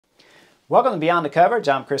Welcome to Beyond the Coverage.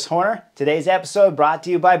 I'm Garrett Horner. Today's episode brought to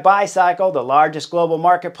you by Bicycle, the largest global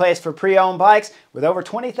marketplace for pre-owned bikes. With over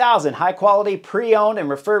 20,000 high-quality pre-owned and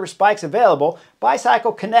refurbished bikes available,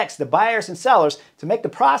 Bicycle connects the buyers and sellers to make the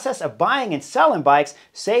process of buying and selling bikes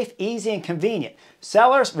safe, easy, and convenient.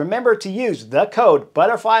 Sellers, remember to use the code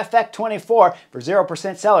ButterflyEffect24 for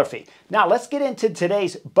 0% seller fee. Now let's get into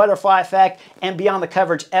today's Butterfly Effect and Beyond the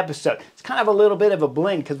Coverage episode. It's kind of a little bit of a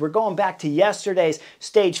blend because we're going back to yesterday's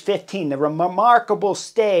stage 15, the remarkable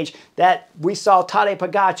stage that we saw Tadej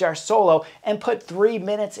Pogačar solo and put 3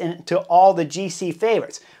 minutes into all the GC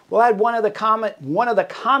favorites. Well, I had one of the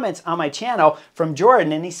comments on my channel from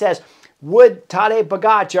Jordan, and he says, would Tadej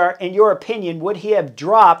Pogačar, in your opinion, would he have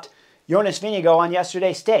dropped Jonas Vingegaard on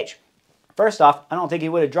yesterday's stage? First off, I don't think he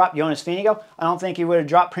would have dropped Jonas Vingegaard. I don't think he would have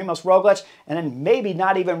dropped Primoz Roglic, and then maybe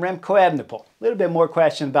not even Remco Evenepoel. A little bit more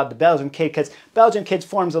question about the Belgian kid because Belgian kid's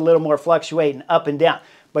form's a little more fluctuating up and down.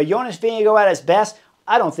 But Jonas Vingegaard at his best,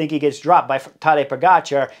 I don't think he gets dropped by Tadej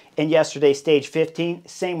Pogačar in yesterday's stage 15.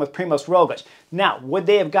 Same with Primoz Roglic. Now, would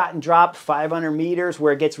they have gotten dropped 500 meters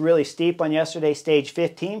where it gets really steep on yesterday's stage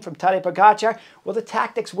 15 from Tadej Pogačar? Well, the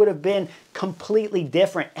tactics would have been completely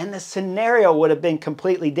different, and the scenario would have been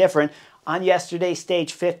completely different on yesterday's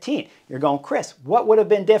stage 15. You're going, Chris, what would have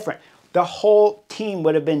been different? The whole team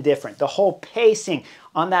would have been different. The whole pacing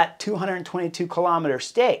on that 222-kilometer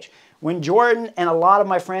stage. When Jordan and a lot of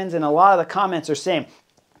my friends and a lot of the comments are saying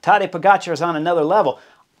Tadej Pogačar is on another level,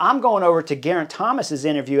 I'm going over to Geraint Thomas's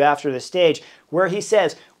interview after the stage where he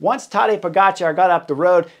says once Tadej Pogačar got up the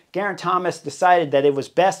road, Geraint Thomas decided that it was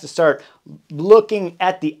best to start looking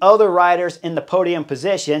at the other riders in the podium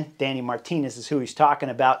position. Danny Martinez is who he's talking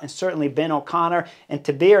about, and certainly Ben O'Connor and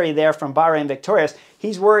Tiberi there from Bahrain Victorious.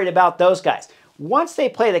 He's worried about those guys. Once they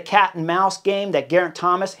play the cat and mouse game that Geraint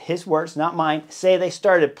Thomas, his words, not mine, say they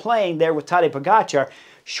started playing there with Tadej Pogačar,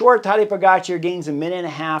 sure, Tadej Pogačar gains a minute and a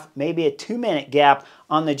half, maybe a 2-minute gap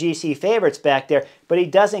on the GC favorites back there, but he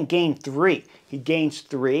doesn't gain 3. He gains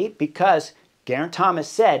 3 because Geraint Thomas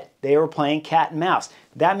said they were playing cat and mouse.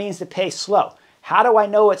 That means the pace slow. How do I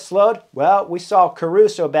know it slowed? Well, we saw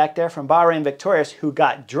Caruso back there from Bahrain Victorious who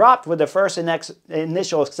got dropped with the first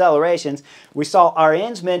initial accelerations. We saw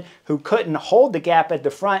Arensman who couldn't hold the gap at the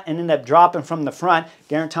front and ended up dropping from the front.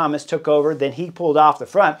 Geraint Thomas took over, then he pulled off the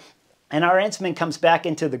front. And Arensman comes back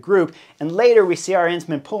into the group, and later we see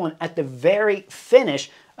Arensman pulling at the very finish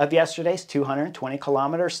of yesterday's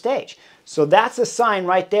 220-kilometer stage. So that's a sign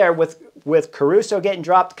right there with Caruso getting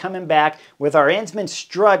dropped, coming back, with Arensman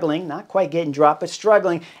struggling, not quite getting dropped, but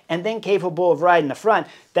struggling, and then capable of riding the front,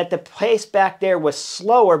 that the pace back there was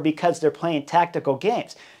slower because they're playing tactical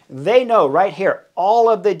games. They know right here, all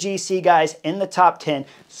of the GC guys in the top 10,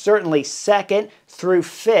 certainly 2nd through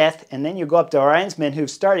 5th, and then you go up to Arensman, who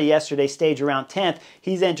started yesterday's stage around 10th.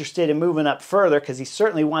 He's interested in moving up further because he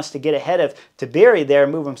certainly wants to get ahead of Tiberi there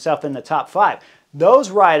and move himself in the top 5. Those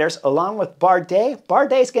riders, along with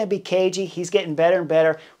Bardet's going to be cagey. He's getting better and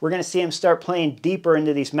better. We're going to see him start playing deeper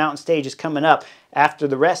into these mountain stages coming up after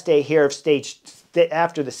the rest day here of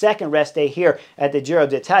after the second rest day here at the Giro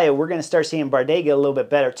d'Italia. We're going to start seeing Bardet get a little bit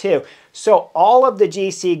better too. So all of the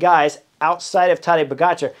GC guys outside of Tadej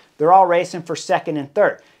Pogačar, they're all racing for 2nd and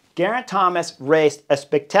 3rd. Geraint Thomas raced a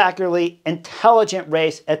spectacularly intelligent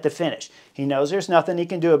race at the finish. He knows there's nothing he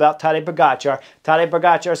can do about Tadej Pogačar. Tadej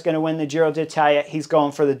Pogačar is going to win the Giro d'Italia. He's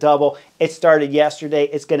going for the double. It started yesterday.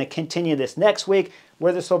 It's going to continue this next week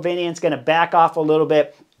where the Slovenian's going to back off a little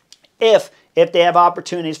bit. If they have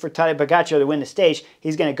opportunities for Tadej Pogačar to win the stage,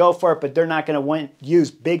 he's going to go for it, but they're not going to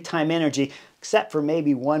use big-time energy except for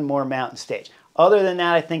maybe one more mountain stage. Other than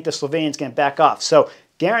that, I think the Slovenian's going to back off. So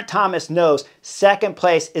Geraint Thomas knows 2nd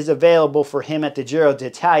place is available for him at the Giro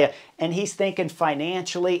d'Italia, and he's thinking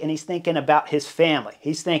financially, and he's thinking about his family.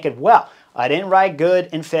 He's thinking, well, I didn't ride good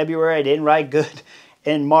in February, I didn't ride good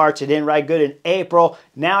in March, I didn't ride good in April.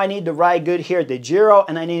 Now I need to ride good here at the Giro,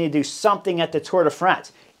 and I need to do something at the Tour de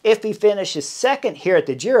France. If he finishes 2nd here at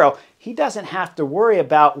the Giro, he doesn't have to worry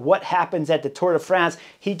about what happens at the Tour de France.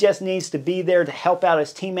 He just needs to be there to help out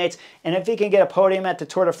his teammates. And if he can get a podium at the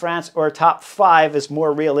Tour de France, or a top 5 is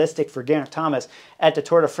more realistic for Geraint Thomas at the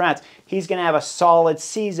Tour de France, he's going to have a solid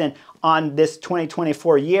season on this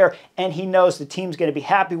 2024 year, and he knows the team's going to be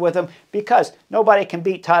happy with him because nobody can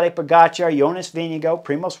beat Tadej Pogačar, Jonas Vingegaard,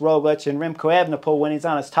 Primoz Roglic, and Remco Evenepoel when he's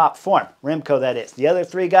on his top form. Remco, that is. The other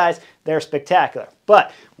 3 guys, they're spectacular.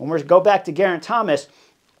 But when we go back to Geraint Thomas,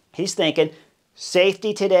 he's thinking,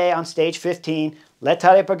 safety today on stage 15, let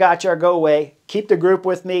Tadej Pogačar go away, keep the group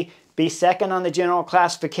with me, be 2nd on the general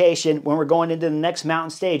classification when we're going into the next mountain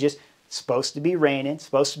stages, It's supposed to be raining,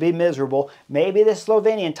 supposed to be miserable. Maybe the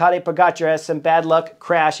Slovenian Tadej Pogačar has some bad luck,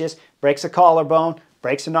 crashes, breaks a collarbone,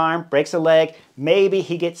 breaks an arm, breaks a leg. Maybe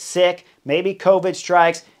he gets sick, maybe COVID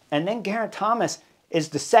strikes, and then Geraint Thomas is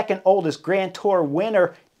the second oldest Grand Tour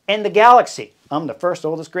winner in the galaxy. I'm the first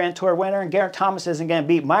oldest Grand Tour winner, and Geraint Thomas isn't going to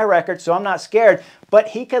beat my record, so I'm not scared. But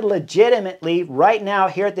he could legitimately, right now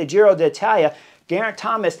here at the Giro d'Italia, Geraint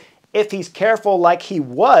Thomas, if he's careful like he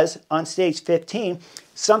was on stage 15,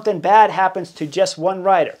 something bad happens to just one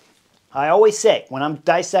rider. I always say, when I'm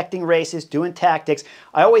dissecting races, doing tactics,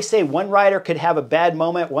 I always say one rider could have a bad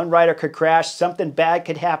moment, one rider could crash, something bad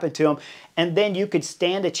could happen to him, and then you could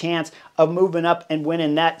stand a chance of moving up and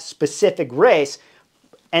winning that specific race.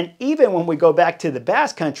 And even when we go back to the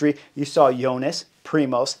Basque Country, you saw Jonas,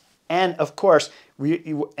 Primoz, and of course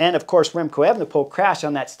Remco Evenepoel crash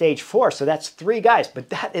on that stage 4. So that's 3 guys, but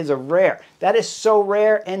that is a rare. That is so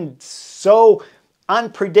rare and so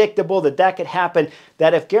unpredictable that could happen,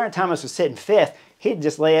 that if Geraint Thomas was sitting 5th, he'd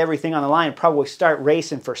just lay everything on the line and probably start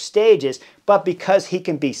racing for stages. But because he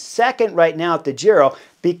can be 2nd right now at the Giro,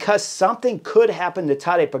 because something could happen to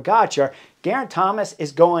Tadej Pogačar, Geraint Thomas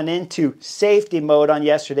is going into safety mode on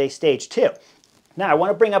yesterday's stage 2. Now, I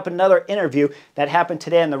want to bring up another interview that happened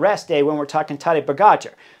today on the rest day when we're talking Tadej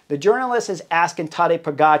Pogačar. The journalist is asking Tadej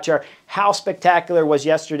Pogačar how spectacular was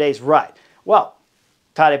yesterday's ride. Well,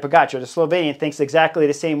 Tadej Pogačar, the Slovenian, thinks exactly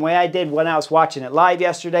the same way I did when I was watching it live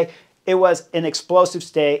yesterday. It was an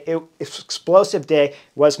explosive day. It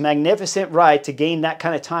was a magnificent ride to gain that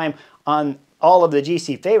kind of time on all of the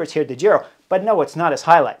GC favorites here at the Giro. But no, it's not his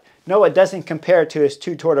highlight. No, it doesn't compare to his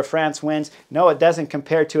 2 Tour de France wins. No, it doesn't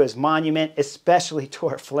compare to his monument, especially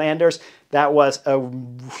Tour of Flanders. That was a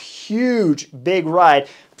huge, big ride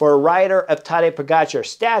for a rider of Tadej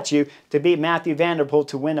Pogačar's statue to beat Mathieu van der Poel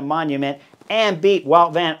to win a monument and beat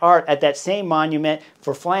Wout van Aert at that same monument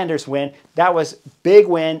for Flanders win. That was big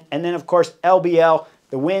win. And then, of course, LBL,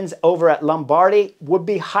 the wins over at Lombardy would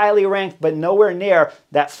be highly ranked, but nowhere near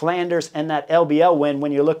that Flanders and that LBL win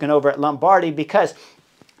when you're looking over at Lombardy, because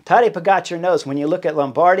Tadej Pogačar knows when you look at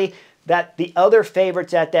Lombardy that the other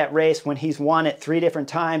favorites at that race, when he's won it 3 different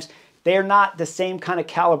times, they're not the same kind of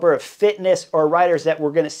caliber of fitness or riders that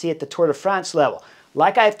we're going to see at the Tour de France level.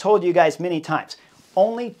 Like I've told you guys many times,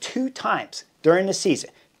 only 2 times during the season,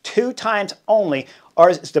 2 times only,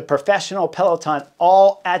 is the professional peloton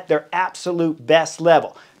all at their absolute best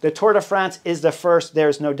level. The Tour de France is the first.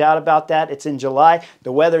 There's no doubt about that. It's in July.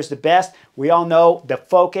 The weather's the best. We all know the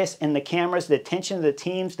focus and the cameras, the attention of the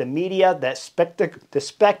teams, the media, the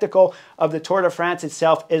spectacle of the Tour de France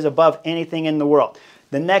itself is above anything in the world.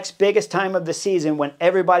 The next biggest time of the season, when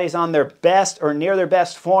everybody's on their best or near their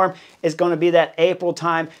best form, is going to be that April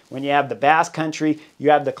time when you have the Basque Country, you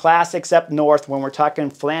have the classics up north when we're talking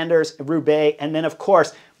Flanders, Roubaix, and then of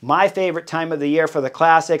course, my favorite time of the year for the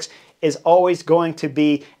classics is always going to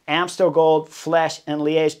be Amstel Gold, Flèche, and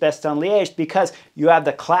Liège-Bastogne-Liège, because you have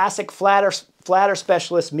the classic flatter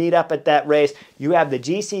specialists meet up at that race. You have the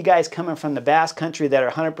GC guys coming from the Basque Country that are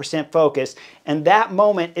 100% focused, and that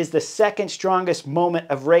moment is the 2nd strongest moment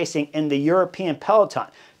of racing in the European peloton.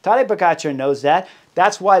 Tadej Pogačar knows that.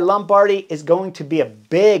 That's why Lombardy is going to be a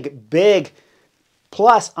big, big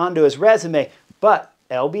plus onto his resume, but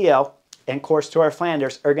LBL and Course Tour of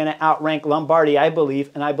Flanders are going to outrank Lombardy, I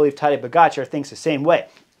believe, and I believe Tadej Pogačar thinks the same way.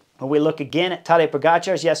 When we look again at Tadej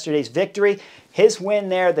Pogačar's yesterday's victory, his win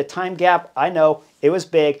there, the time gap, I know it was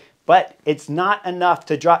big, but it's not enough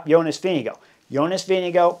to drop Jonas Vingegaard. Jonas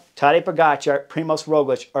Vingegaard, Tadej Pogačar, Primoz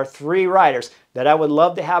Roglic are 3 riders that I would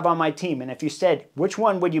love to have on my team. And if you said, which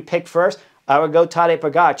one would you pick first? I would go Tadej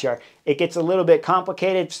Pogačar. It gets a little bit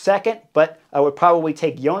complicated second, but I would probably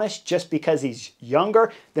take Jonas just because he's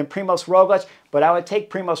younger than Primoz Roglic. But I would take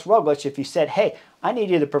Primoz Roglic if you said, hey, I need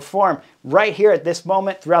you to perform right here at this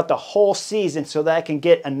moment throughout the whole season so that I can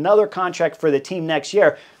get another contract for the team next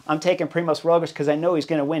year. I'm taking Primoz Roglic because I know he's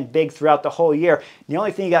going to win big throughout the whole year. And the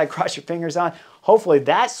only thing you got to cross your fingers on, hopefully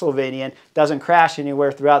that Slovenian doesn't crash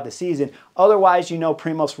anywhere throughout the season. Otherwise, you know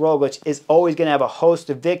Primoz Roglic is always going to have a host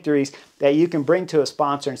of victories that you can bring to a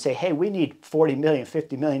sponsor and say, hey, we need $40 million,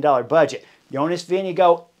 $50 million budget. Jonas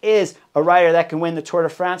Vingegaard is a rider that can win the Tour de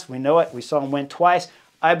France. We know it. We saw him win twice.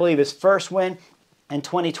 I believe his first win in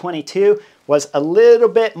 2022 was a little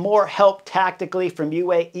bit more help tactically from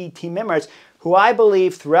UAE team members, who I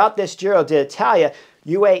believe throughout this Giro d'Italia,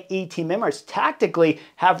 UAE team members tactically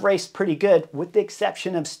have raced pretty good with the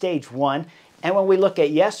exception of stage 1. And when we look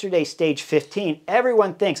at yesterday's stage 15,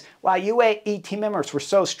 everyone thinks, wow, UAE team members were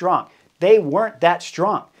so strong. They weren't that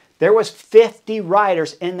strong. There was 50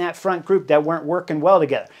 riders in that front group that weren't working well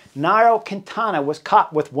together. Nairo Quintana was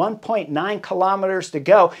caught with 1.9 kilometers to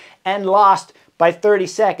go and lost by 30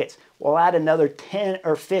 seconds. We'll add another 10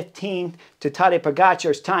 or 15 to Tadej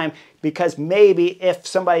Pogačar's time, because maybe if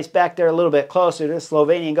somebody's back there a little bit closer, the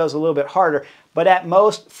Slovenian goes a little bit harder. But at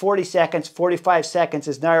most 40 seconds, 45 seconds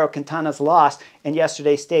is Nairo Quintana's loss in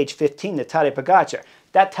yesterday's stage 15 to Tadej Pogačar.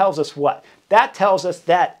 That tells us what? That tells us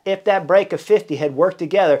that if that break of 50 had worked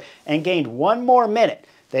together and gained one more minute,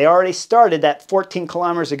 they already started that 14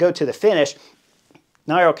 kilometers to go to the finish,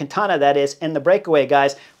 Nairo Quintana, that is, and the breakaway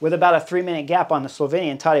guys, with about a 3-minute gap on the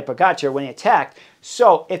Slovenian Tadej Pogačar when he attacked.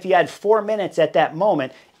 So if you had 4 minutes at that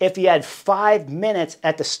moment, if you had 5 minutes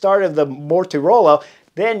at the start of the Mortirolo,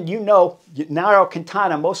 then you know Nairo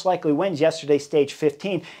Quintana most likely wins yesterday's stage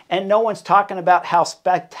 15, and no one's talking about how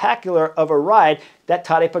spectacular of a ride that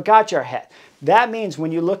Tadej Pogačar had. That means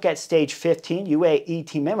when you look at stage 15, UAE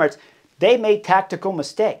team members, they made tactical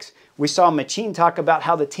mistakes. We saw Machin talk about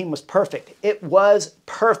how the team was perfect. It was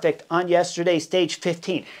perfect on yesterday's stage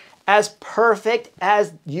 15. As perfect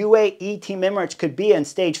as UAE team Emirates could be in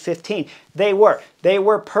stage 15, they were. They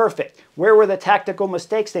were perfect. Where were the tactical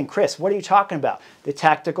mistakes then, Chris? What are you talking about? The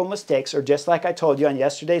tactical mistakes are just like I told you on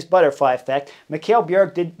yesterday's butterfly effect. Mikkel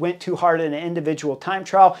Bjerg went too hard in an individual time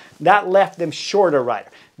trial. That left them short a rider.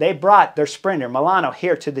 They brought their sprinter, Milano,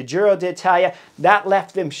 here to the Giro d'Italia. That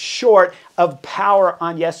left them short of power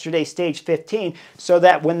on yesterday's stage 15, so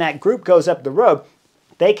that when that group goes up the road,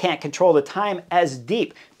 they can't control the time as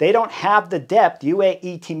deep. They don't have the depth,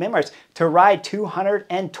 UAE team members, to ride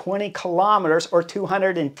 220 kilometers or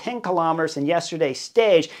 210 kilometers in yesterday's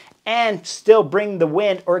stage and still bring the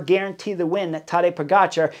win or guarantee the win that Tadej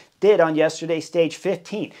Pogačar did on yesterday's stage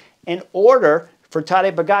 15. In order for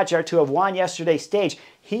Tadej Pogačar to have won yesterday's stage,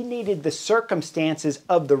 he needed the circumstances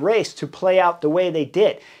of the race to play out the way they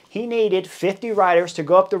did. He needed 50 riders to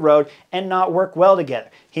go up the road and not work well together.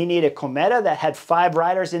 He needed Kometa, that had 5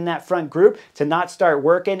 riders in that front group, to not start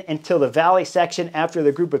working until the valley section after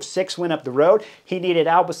the group of 6 went up the road. He needed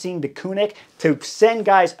Alpecin de Koenig to send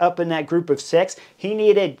guys up in that group of 6. He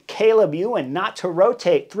needed Caleb Ewan not to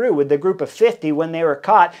rotate through with the group of 50 when they were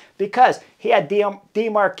caught, because he had D.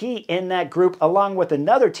 Marquis in that group along with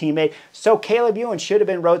another teammate, so Caleb Ewan should have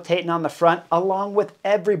been rotating on the front along with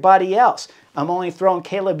everybody else. I'm only throwing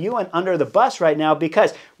Caleb Ewan under the bus right now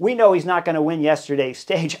because we know he's not going to win yesterday's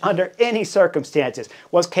stage under any circumstances.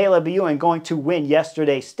 Was Caleb Ewan going to win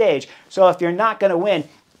yesterday's stage? So if you're not going to win,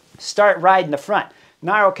 start riding the front.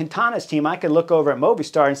 Nairo Quintana's team, I could look over at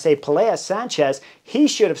Movistar and say Pelea Sanchez, he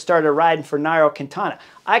should have started riding for Nairo Quintana.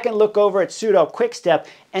 I can look over at Pseudo Quickstep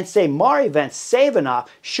and say Marivan Savinov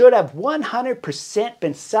should have 100%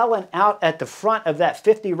 been selling out at the front of that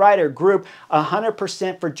 50-rider group,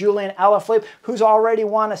 100% for Julian Alaphilippe, who's already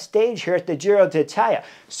won a stage here at the Giro d'Italia.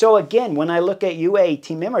 So again, when I look at UAE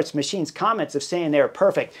Team Emirates Machine's comments of saying they're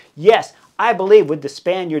perfect, yes, I believe with the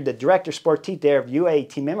Spaniard, the director sportif there of UAE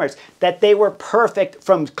Team Emirates, that they were perfect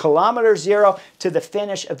from kilometer 0 to the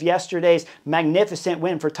finish of yesterday's magnificent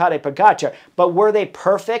win for Tadej Pogačar. But were they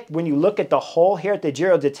perfect when you look at the whole here at the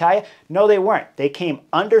Giro d'Italia? No, they weren't. They came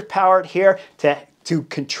underpowered here to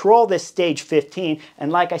control this stage 15,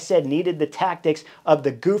 and like I said, needed the tactics of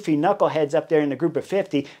the goofy knuckleheads up there in the group of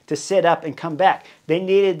 50 to sit up and come back. They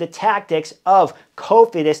needed the tactics of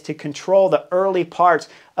Cofidis to control the early parts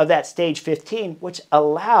of that stage 15, which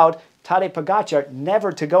allowed Tadej Pogačar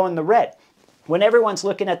never to go in the red. When everyone's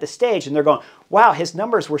looking at the stage and they're going, wow, his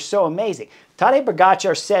numbers were so amazing. Tadej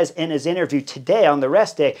Pogačar says in his interview today on the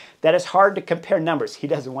rest day that it's hard to compare numbers. He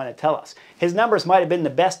doesn't want to tell us. His numbers might have been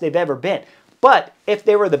the best they've ever been. But if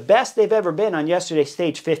they were the best they've ever been on yesterday's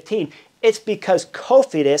stage 15, it's because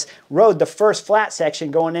Cofidis rode the first flat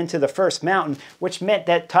section going into the first mountain, which meant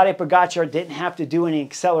that Tadej Pogačar didn't have to do any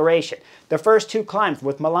acceleration. The first 2 climbs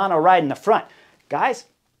with Milano riding the front. Guys,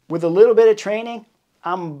 with a little bit of training,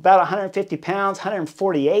 I'm about 150 pounds,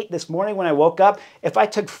 148 this morning when I woke up. If I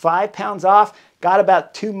took 5 pounds off, got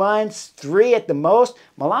about 2 months, 3 at the most,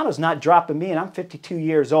 Milano's not dropping me, and I'm 52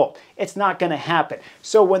 years old. It's not going to happen.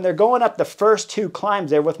 So when they're going up the first 2 climbs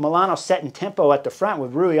there with Milano setting tempo at the front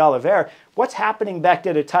with Rui Oliveira, what's happening back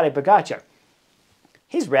there to Tadej Pogačar?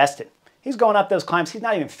 He's resting. He's going up those climbs. He's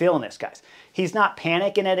not even feeling this, guys. He's not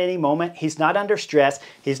panicking at any moment. He's not under stress.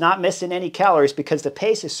 He's not missing any calories because the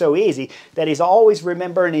pace is so easy that he's always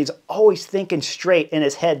remembering, he's always thinking straight in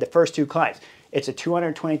his head the first 2 climbs. It's a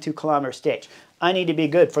 222-kilometer stage. I need to be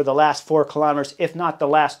good for the last 4 kilometers, if not the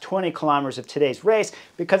last 20 kilometers of today's race,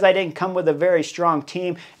 because I didn't come with a very strong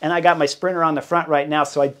team, and I got my sprinter on the front right now,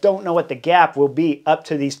 so I don't know what the gap will be up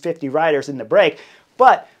to these 50 riders in the break.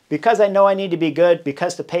 But because I know I need to be good,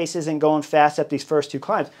 because the pace isn't going fast up these first 2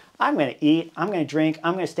 climbs, I'm going to eat, I'm going to drink,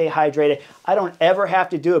 I'm going to stay hydrated. I don't ever have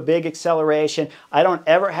to do a big acceleration. I don't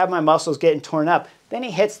ever have my muscles getting torn up. Then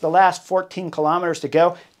he hits the last 14 kilometers to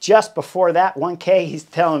go. Just before that 1K, he's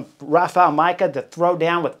telling Rafael Majka to throw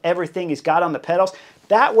down with everything he's got on the pedals.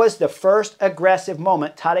 That was the first aggressive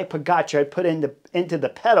moment Tadej Pogačar had put into the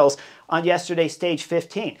pedals on yesterday's stage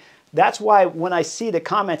 15. That's why when I see the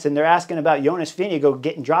comments and they're asking about Jonas Vingegaard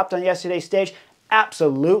getting dropped on yesterday's stage,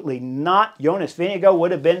 absolutely not. Jonas Vingegaard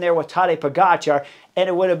would have been there with Tadej Pogačar, and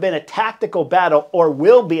it would have been a tactical battle, or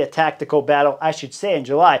will be a tactical battle, I should say, in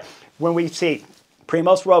July, when we see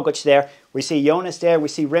Primož Roglič there, we see Jonas there, we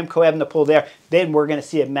see Remco Evenepoel there, then we're going to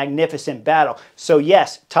see a magnificent battle. So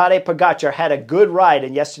yes, Tadej Pogačar had a good ride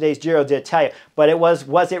in yesterday's Giro d'Italia, but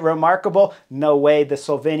was it remarkable? No way. The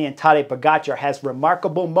Slovenian Tadej Pogačar has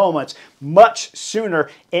remarkable moments much sooner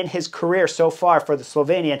in his career so far for the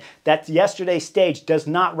Slovenian that yesterday's stage does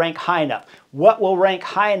not rank high enough. What will rank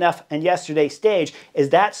high enough in yesterday's stage is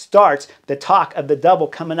that starts the talk of the double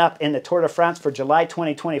coming up in the Tour de France for July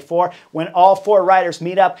 2024, when all 4 riders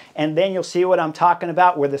meet up, and then you'll see what I'm talking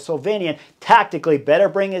about, where the Slovenian tactically better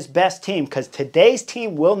bring his best team, because today's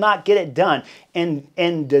team will not get it done in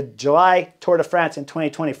the July Tour de France in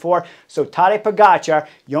 2024. So Tadej Pogačar,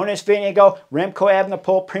 Jonas Vingegaard, Remco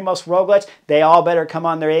Evenepoel, Primož Roglič, they all better come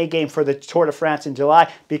on their A game for the Tour de France in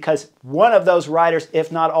July, because one of those riders,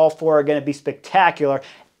 if not all 4, are going to be spectacular,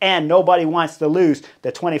 and nobody wants to lose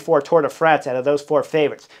the 24 Tour de France out of those 4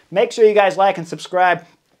 favorites. Make sure you guys like and subscribe.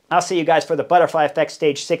 I'll see you guys for the Butterfly Effect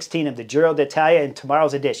Stage 16 of the Giro d'Italia in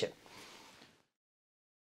tomorrow's edition.